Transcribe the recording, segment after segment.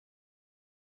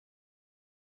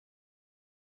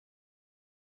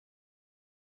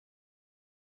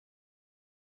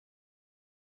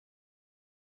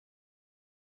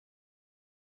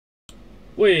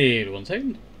Wait 1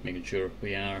 second, making sure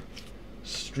we are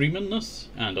streaming this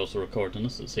and also recording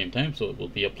this at the same time, so it will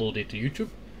be uploaded to YouTube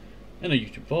in a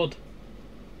YouTube VOD.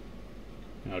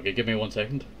 Okay, give me 1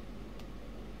 second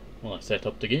while I set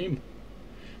up the game.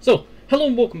 So, hello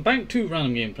and welcome back to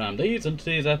Random Game Pram Days. In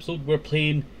today's episode we're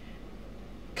playing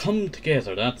Come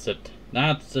Together, that's it.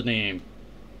 That's the name.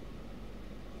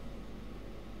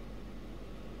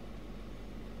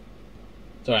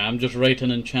 Sorry, I'm just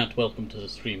writing in chat, welcome to the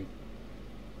stream.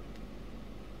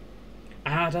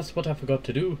 Ah, that's what I forgot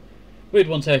to do. Wait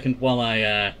 1 second while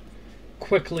I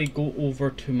quickly go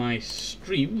over to my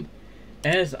stream,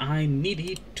 as I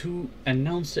needed to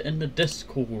announce it in the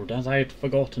Discord, as I had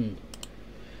forgotten.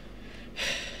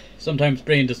 Sometimes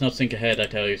brain does not think ahead, I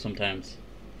tell you, sometimes.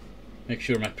 Make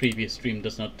sure my previous stream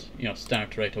does not,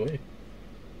 start right away.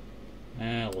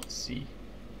 Let's see.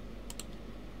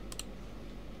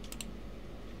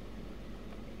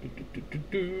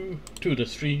 To the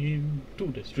stream, to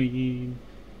the stream,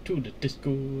 to the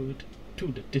Discord, to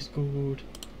the Discord.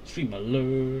 Stream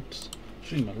alerts,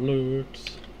 stream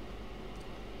alerts.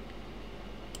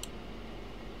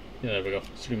 Yeah, there we go.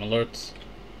 Stream alerts.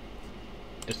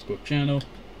 Discord channel.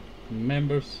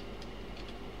 Members.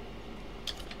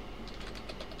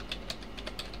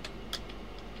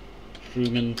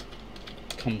 Streaming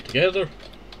Come Together.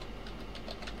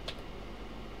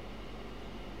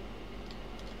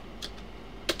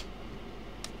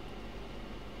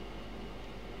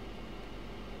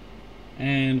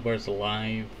 And where's the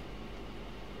live?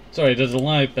 Sorry, there's a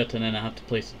live bit and then I have to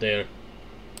place it there.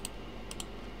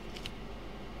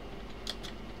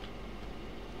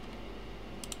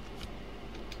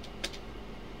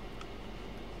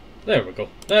 There we go.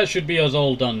 That should be us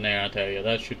all done there, I tell you.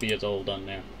 That should be us all done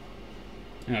there.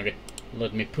 Okay,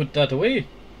 let me put that away.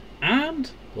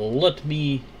 And let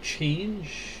me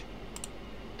change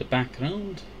the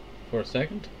background for a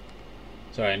second.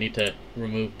 Sorry, I need to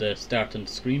remove the starting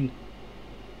screen.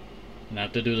 And I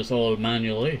have to do this all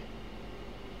manually.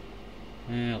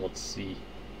 Let's see.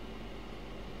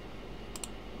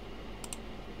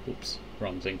 Oops,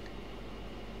 wrong thing.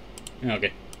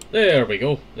 Okay, there we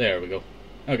go, there we go.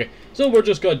 Okay, so we're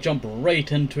just gonna jump right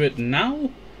into it now.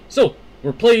 So,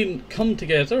 we're playing Come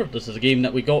Together. This is a game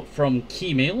that we got from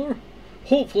Keymailer.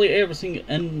 Hopefully everything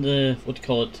in the, what do you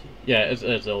call it? Yeah,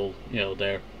 it's all,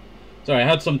 there. Sorry, I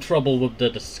had some trouble with the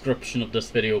description of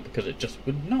this video because it just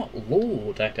would not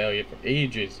load, I tell you, for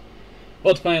ages.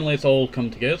 But finally it's all come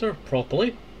together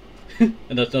properly. And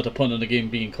that's not a pun on the game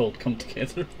being called Come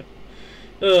Together.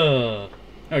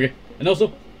 Okay, and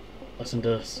also, listen to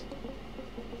this.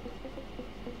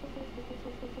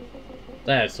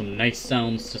 That had some nice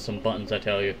sounds to some buttons, I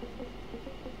tell you.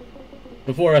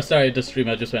 Before I started the stream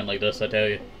I just went like this, I tell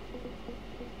you.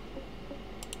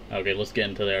 Okay, let's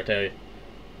get into there, I tell you.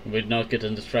 We're not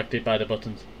getting distracted by the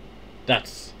buttons.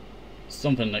 That's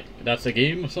something like, that's a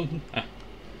game or something. And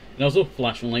also,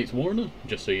 flashing lights warning,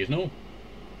 just so you know.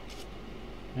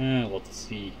 Let's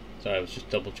see. Sorry, I was just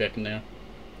double checking there.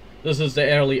 This is the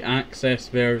early access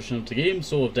version of the game,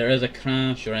 so if there is a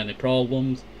crash or any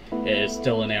problems, it is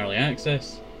still in early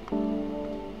access.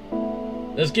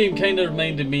 This game kind of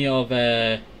reminded me of,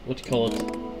 what do you call it?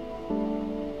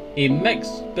 A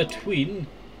mix between...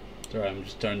 Sorry, I'm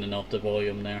just turning off the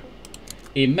volume there.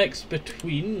 A mix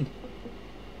between,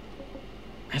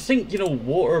 I think,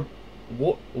 WaterGirl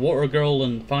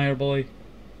and FireBoy.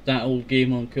 That old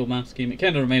game on Cool Maths game. It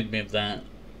kind of reminded me of that.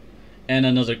 And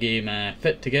another game,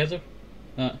 Fit Together.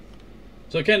 So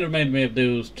it kind of reminded me of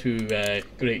those two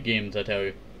great games, I tell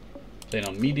you. Playing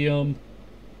on medium.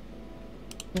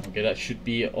 Okay, that should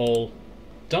be all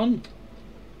done.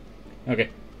 Okay,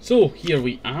 so here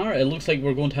we are. It looks like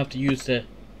we're going to have to use the...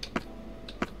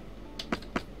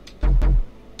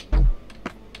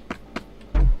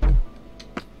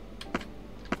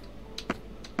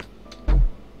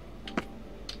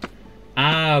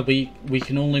 we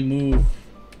can only move.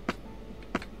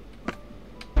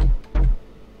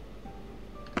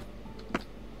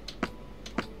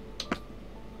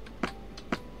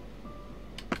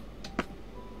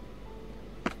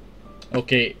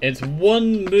 Okay, it's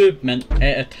one movement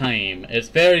at a time. It's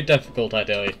very difficult, I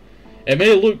tell you. It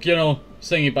may look,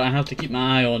 thingy, but I have to keep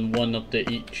my eye on one of the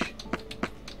each.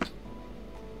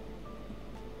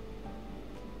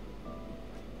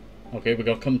 Okay, we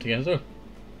got Come Together.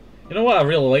 You know what, I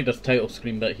really like this title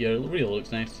screen bit here, it really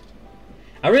looks nice.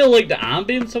 I really like the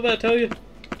ambience of it, I tell you.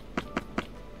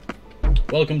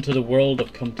 Welcome to the world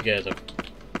of Come Together.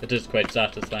 It is quite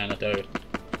satisfying, I tell you.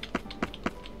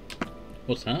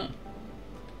 What's that?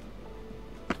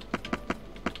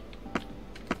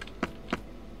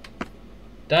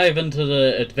 Dive into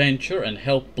the adventure and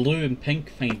help blue and pink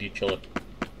find each other.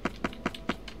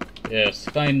 Yes,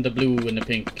 find the blue and the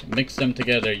pink. Mix them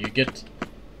together. You get...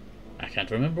 I can't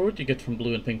remember what you get from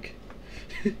blue and pink.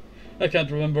 I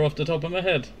can't remember off the top of my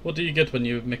head. What do you get when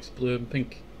you mix blue and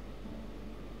pink?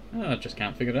 Oh, I just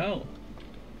can't figure it out.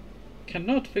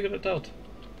 Cannot figure it out.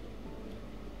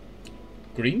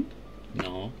 Green?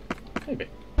 No. Maybe.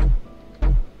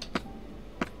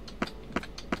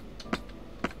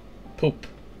 Poop.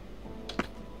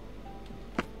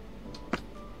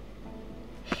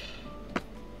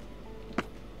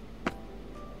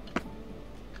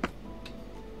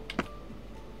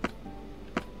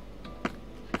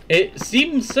 It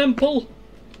seems simple.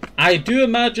 I do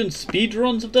imagine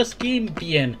speedruns of this game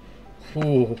being...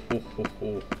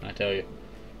 I tell you.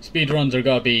 Speedruns are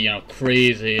gonna be, you know,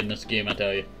 crazy in this game, I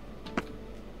tell you.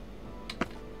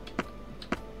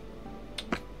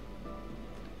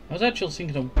 I was actually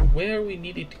thinking of where we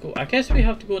needed to go. I guess we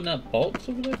have to go in that box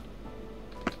over there.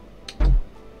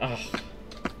 Ah.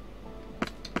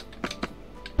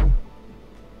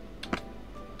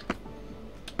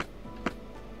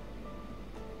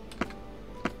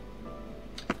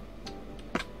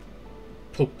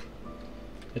 Poop.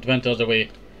 It went the other way.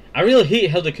 I really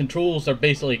hate how the controls are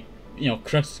basically, you know,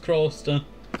 crisscrossed.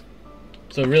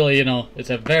 So really, you know, it's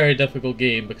a very difficult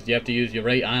game because you have to use your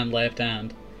right and left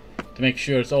hand to make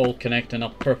sure it's all connecting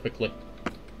up perfectly.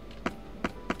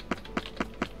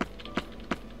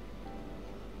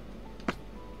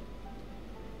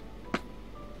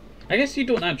 I guess you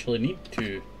don't actually need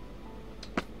to.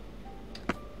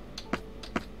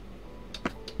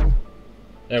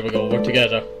 There we go, we're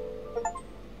together.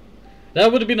 That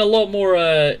would have been a lot more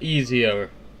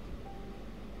easier.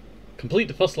 Complete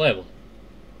the first level.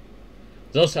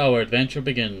 Thus our adventure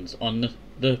begins on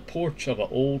the porch of an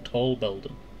old tall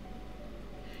building.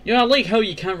 You know, I like how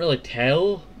you can't really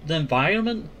tell the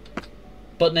environment,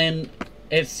 but then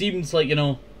it seems like, you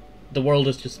know, the world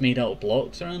is just made out of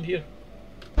blocks around here.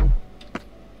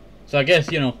 So I guess,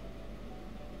 you know,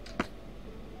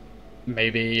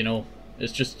 maybe, you know,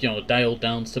 it's just, you know, a dialed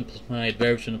down, simplified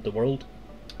version of the world.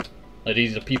 Like,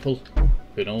 these are people.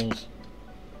 Who knows?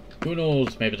 Who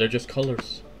knows? Maybe they're just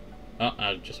colours. Oh,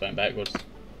 I just went backwards.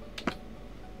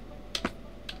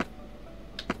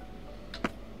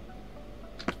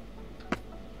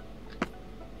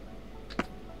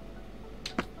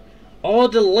 Oh,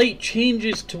 the light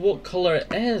changes to what colour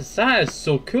it is. That is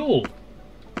so cool.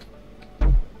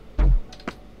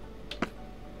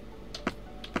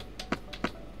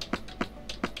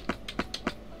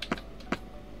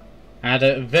 I had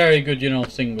a very good, you know,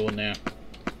 thing going there.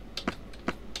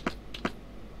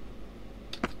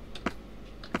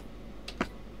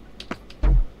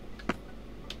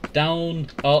 Down,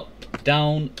 up,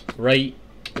 down, right,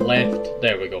 left.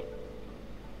 There we go.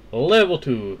 Level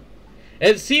 2.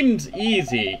 It seems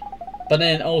easy, but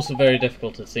then also very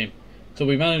difficult at the same. So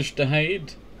we managed to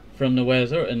hide from the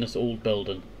weather in this old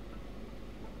building.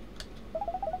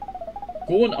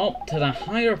 Going up to the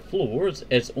higher floors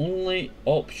is only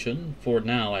option for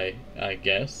now, I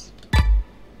guess.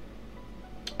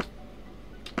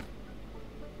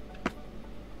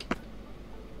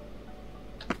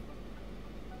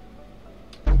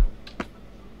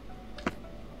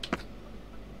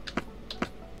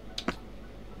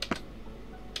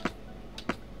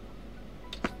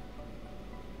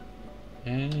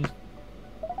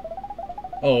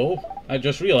 Oh, I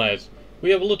just realized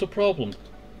we have a little problem.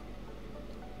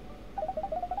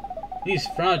 These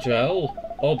fragile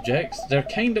objects, they're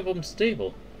kind of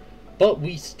unstable, but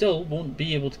we still won't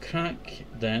be able to crack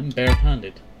them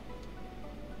bare-handed.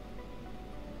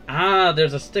 Ah,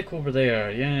 there's a stick over there,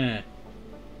 yeah.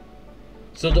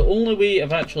 So the only way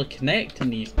of actually connecting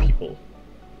these people...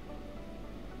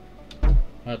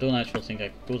 I don't actually think I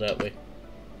could go that way.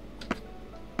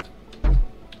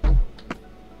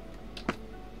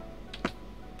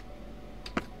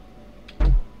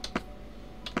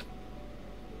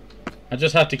 I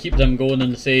just have to keep them going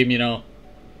in the same, you know,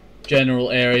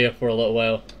 general area for a little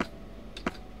while.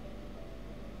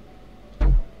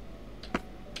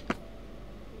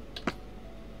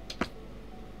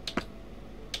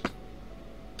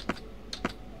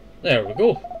 There we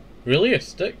go. Really, a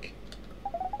stick?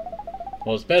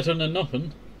 Well, it's better than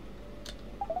nothing.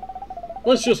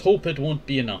 Let's just hope it won't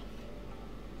be enough.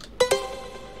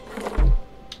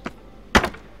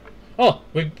 Oh,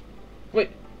 wait.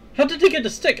 How did they get the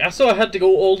stick? I saw I had to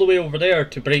go all the way over there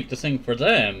to break the thing for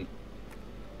them.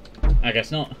 I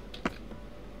guess not.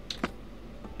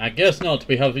 I guess not.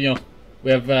 We have, you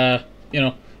know, you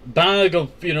know, bag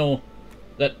of, you know,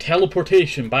 that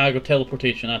teleportation, bag of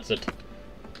teleportation, that's it.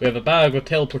 We have a bag with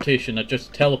teleportation that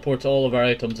just teleports all of our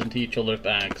items into each other's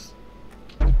bags.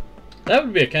 That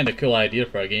would be a kind of cool idea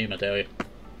for a game, I tell you.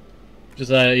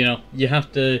 Just, you know, you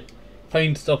have to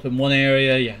find stuff in one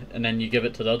area, and then you give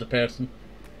it to the other person.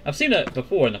 I've seen it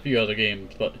before in a few other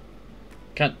games, but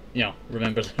can't, you know,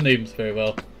 remember the names very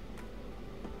well.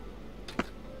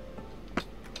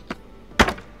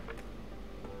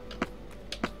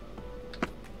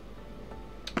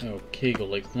 Okay, go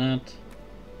like that.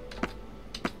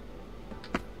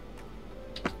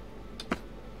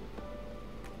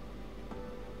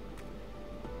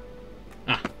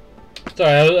 Ah,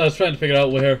 sorry, I was trying to figure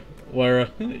out where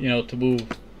you know, to move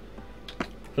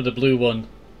for the blue one.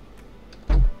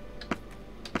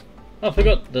 Oh, I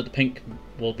forgot that the pink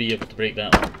will be able to break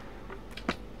that one.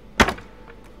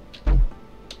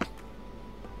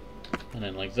 And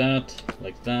then like that,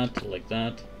 like that, like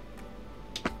that.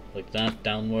 Like that,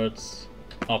 downwards,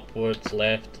 upwards,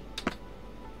 left.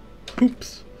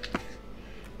 Oops!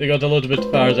 They got a little bit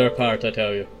farther apart, I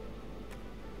tell you.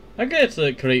 I guess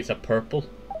it creates a purple.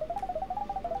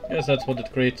 Guess that's what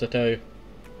it creates, I tell you.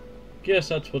 Guess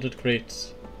that's what it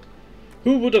creates.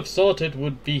 Who would have thought it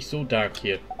would be so dark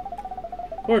here?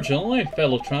 Fortunately,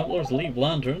 fellow travelers leave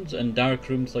lanterns in dark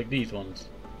rooms like these ones.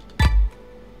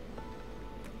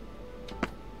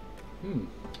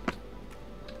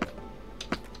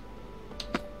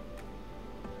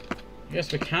 I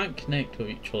guess we can't connect with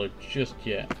each other just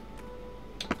yet.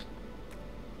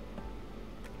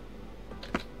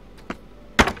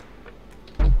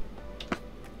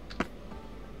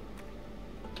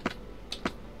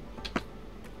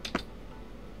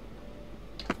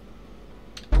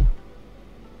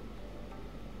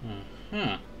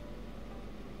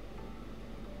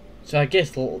 So I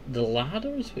guess the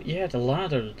ladders? Yeah, the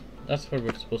ladder. That's where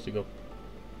we're supposed to go.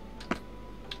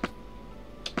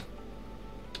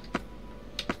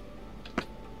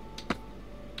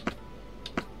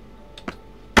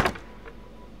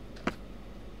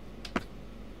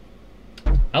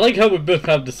 I like how we both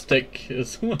have the stick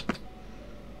as well.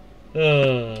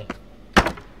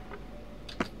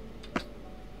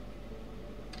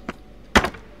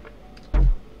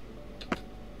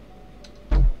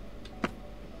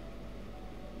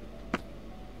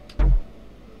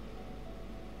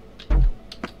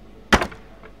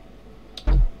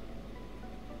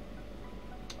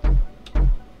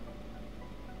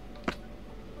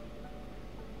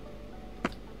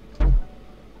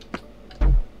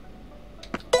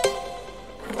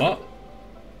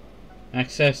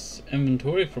 Access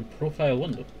inventory from profile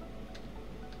window.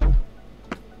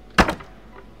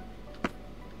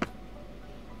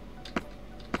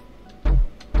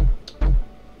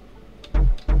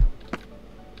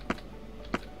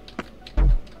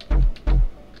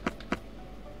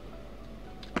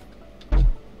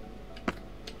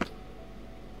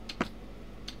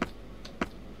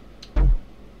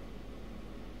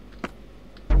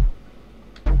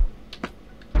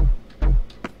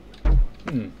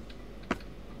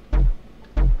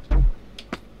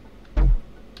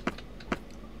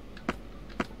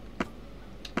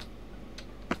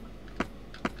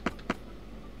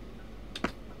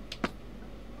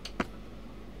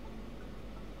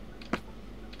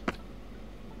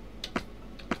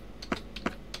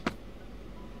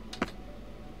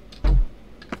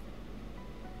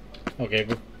 Okay,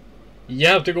 but you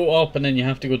have to go up and then you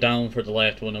have to go down for the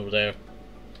left one over there.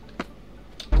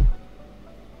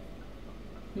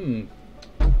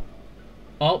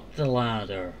 Up the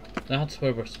ladder. That's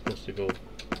where we're supposed to go.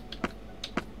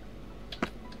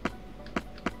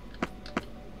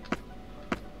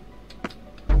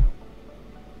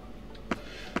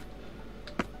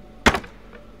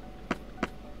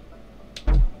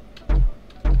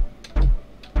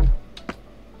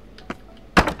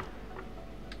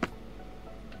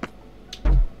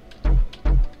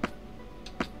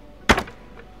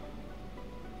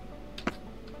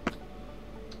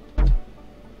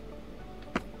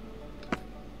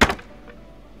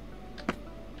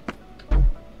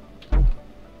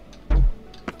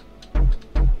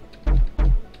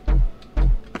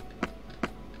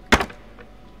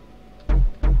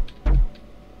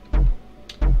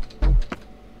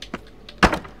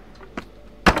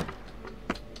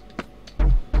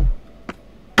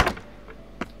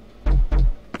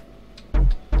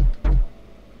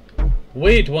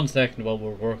 Wait 1 second while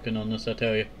we're working on this, I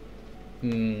tell you.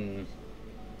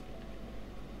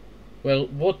 Well,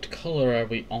 what colour are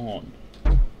we on?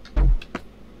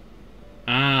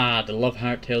 Ah, the love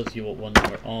heart tells you what one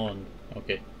we're on.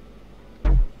 Okay.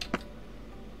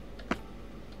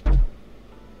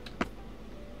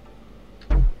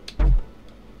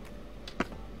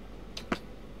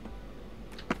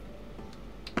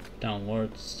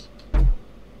 downwards.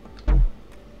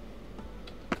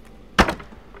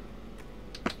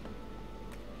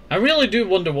 I really do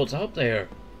wonder what's up there.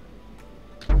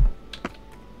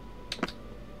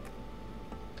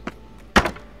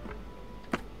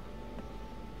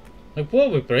 Like, what are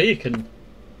we breaking?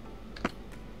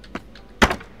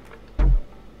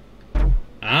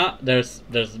 Ah, there's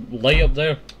light up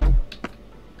there.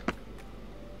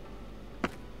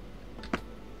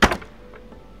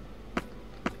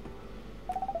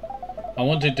 I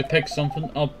wanted to pick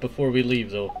something up before we leave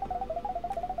though.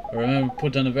 I remember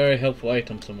put down a very helpful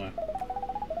item somewhere.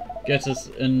 Gets us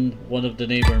in one of the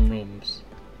neighbouring rooms.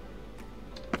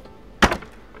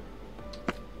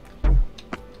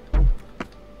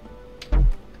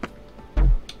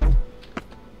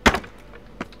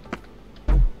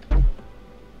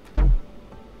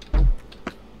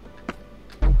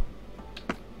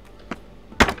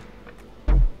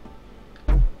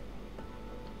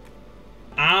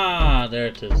 Ah, there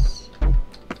it is.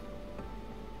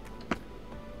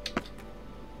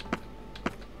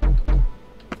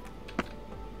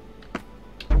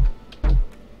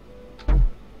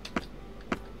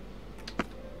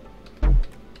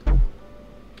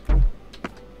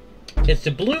 It's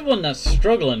the blue one that's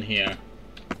struggling here.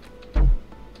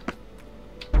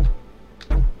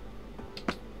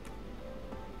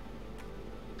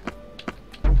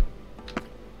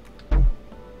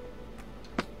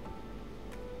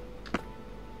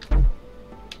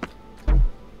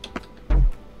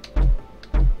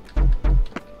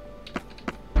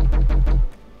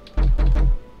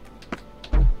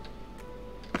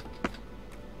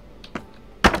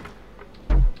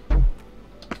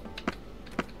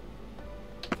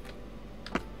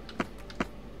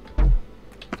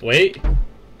 Wait.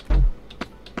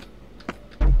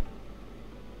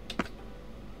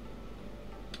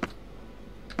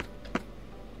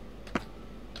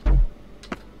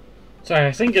 Sorry,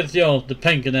 I think it's the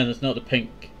pink and then it's not the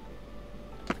pink.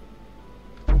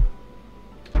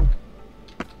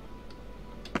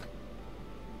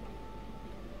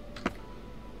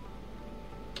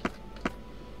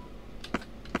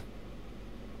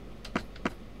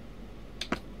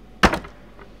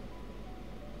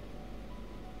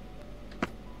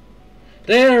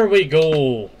 There we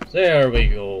go! There we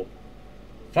go!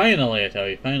 Finally, I tell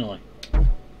you, finally.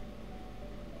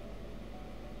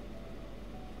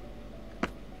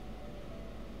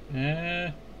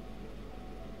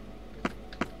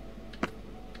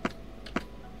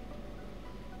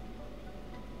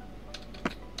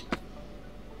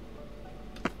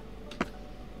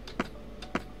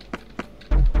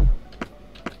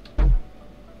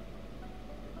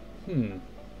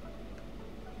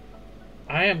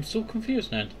 I am so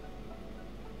confused now.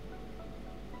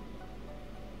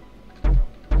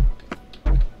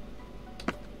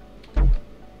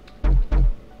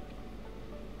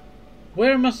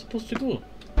 Where am I supposed to go?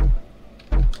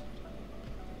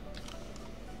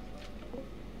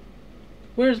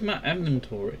 Where's my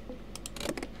inventory?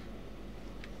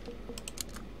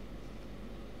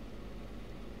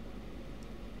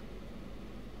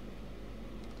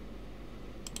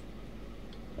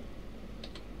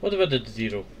 What about the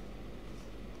 0?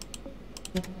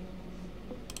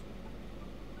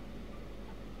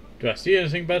 Do I see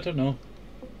anything better? No.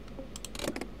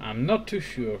 I'm not too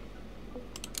sure.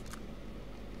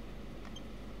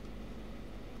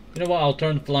 You know what? I'll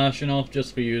turn flashing off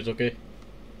just for you, okay?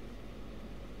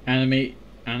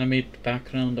 Animate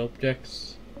background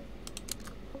objects.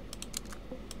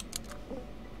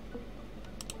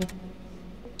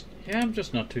 Yeah, I'm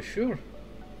just not too sure.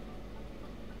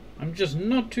 I'm just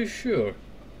not too sure.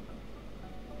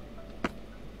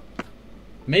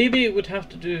 Maybe it would have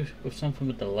to do with something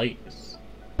with the lights.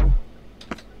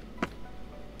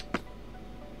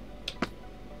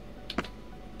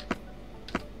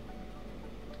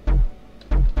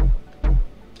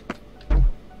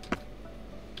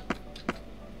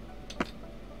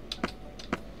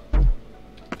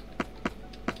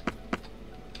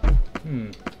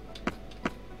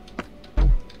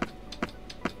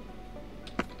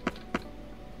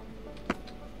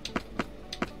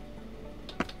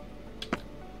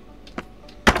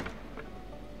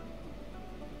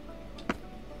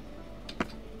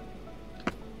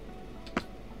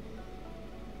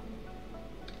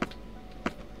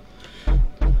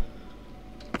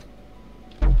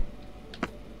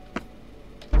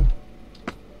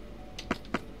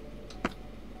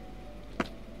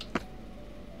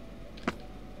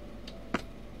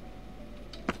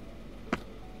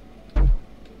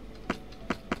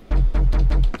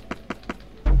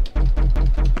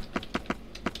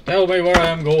 Tell me where I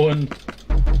am going.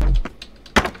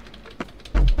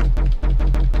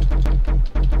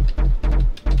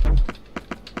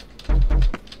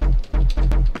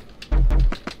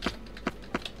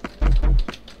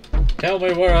 Tell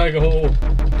me where I go.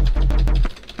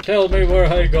 Tell me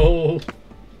where I go.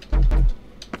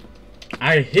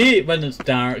 I hate when it's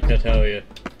dark, I tell you.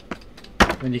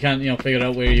 When you can't, you know, figure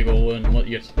out where you go and what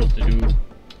you're supposed to do.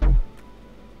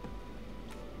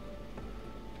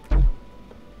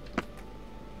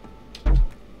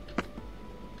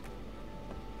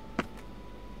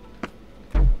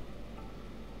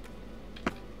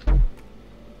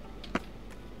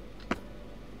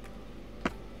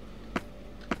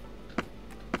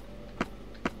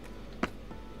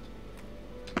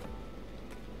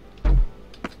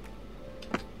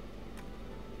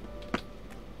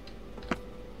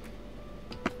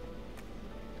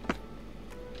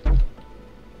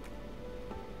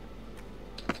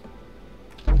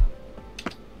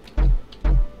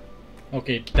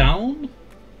 Okay, down,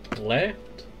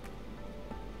 left,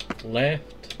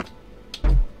 left.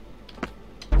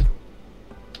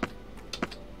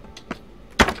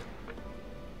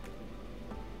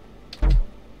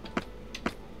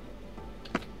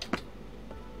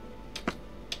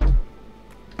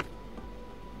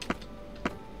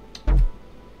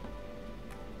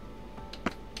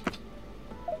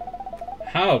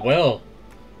 How well,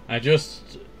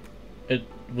 it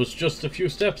was just a few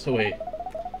steps away.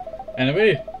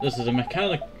 Anyway, this is a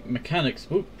mechanics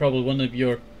book, probably one of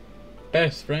your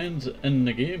best friends in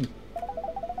the game.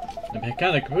 The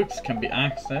mechanic books can be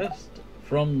accessed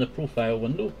from the profile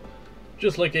window,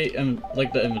 just like the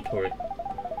inventory.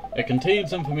 It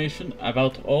contains information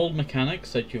about all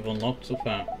mechanics that you've unlocked so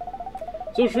far,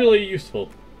 so it's really useful.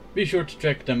 Be sure to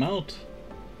check them out.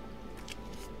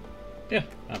 Yeah,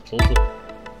 absolutely.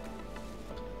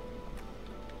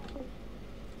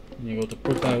 And you go to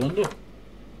profile window.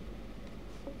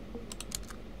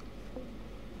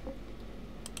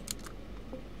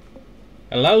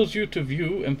 Allows you to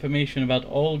view information about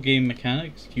all game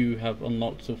mechanics you have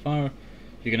unlocked so far.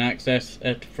 You can access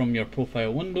it from your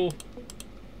profile window.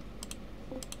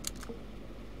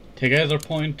 Together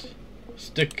point,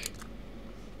 stick.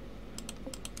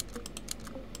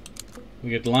 We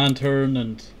get lantern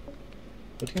and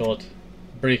what do you call it?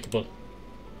 Breakable.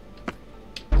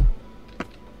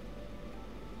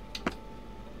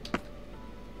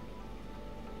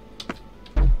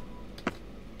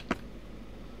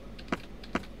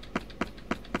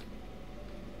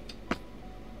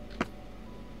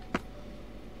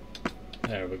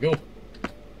 There we go.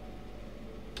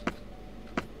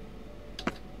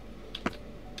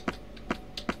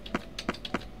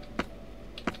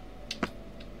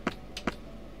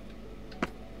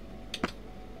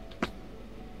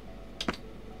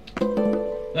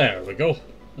 There we go.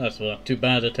 That's not too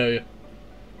bad, I tell you.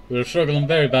 We were struggling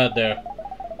very bad there.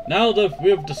 Now that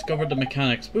we've discovered the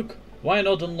mechanics book, why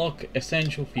not unlock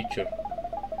essential feature?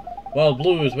 While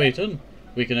Blue is waiting,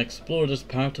 we can explore this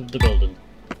part of the building.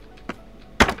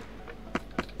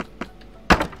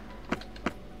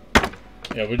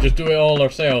 Yeah, we'll just do it all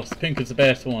ourselves. Pink is the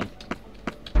best one.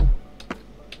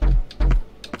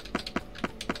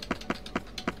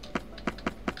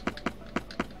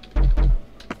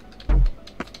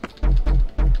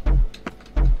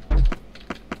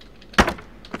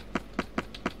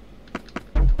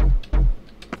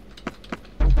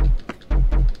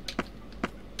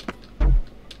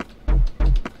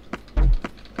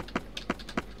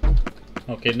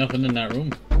 Okay, nothing in that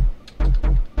room.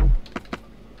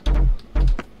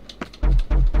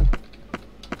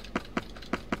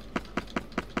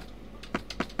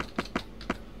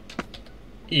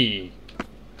 E.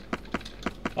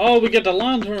 Oh, we get the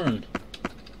lantern!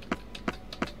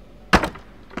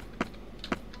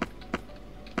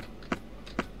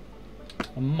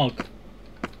 A mug.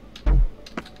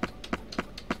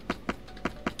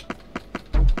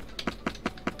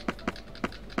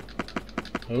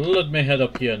 Let me head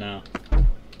up here now.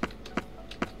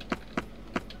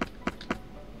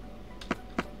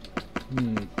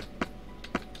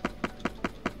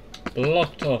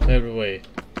 Blocked off every way.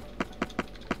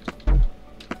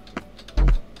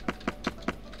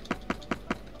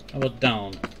 How about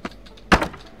down? I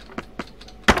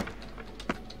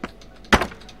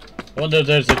wonder if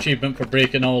there's an achievement for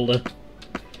breaking all the,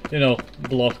 you know,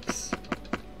 blocks.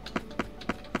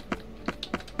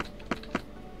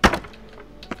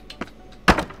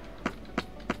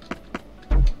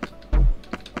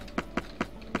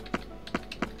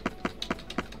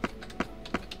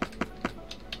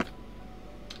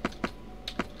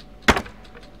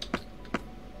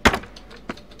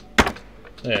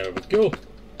 There we go.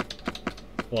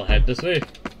 We'll head this way.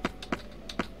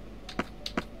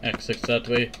 Exit that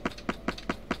way.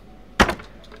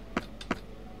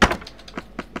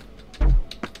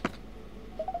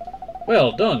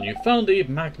 Well done, you found a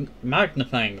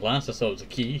magnifying glass. I thought it was a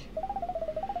key.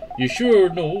 You sure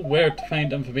know where to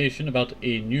find information about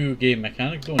a new game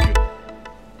mechanic, don't you?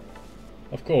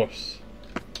 Of course.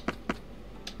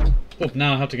 Hope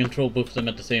now I have to control both of them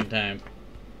at the same time.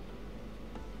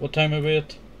 What time are we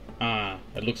at? Ah,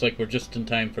 it looks like we're just in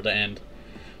time for the end.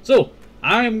 So,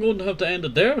 I am going to have to end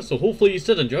it there, so hopefully you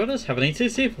did enjoy this. Have a nice day,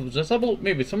 safe, accessible,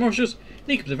 maybe some more shoes,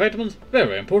 need the vitamins,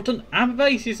 very important, and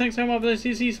bye-bye, see you next time,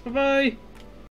 bye-bye.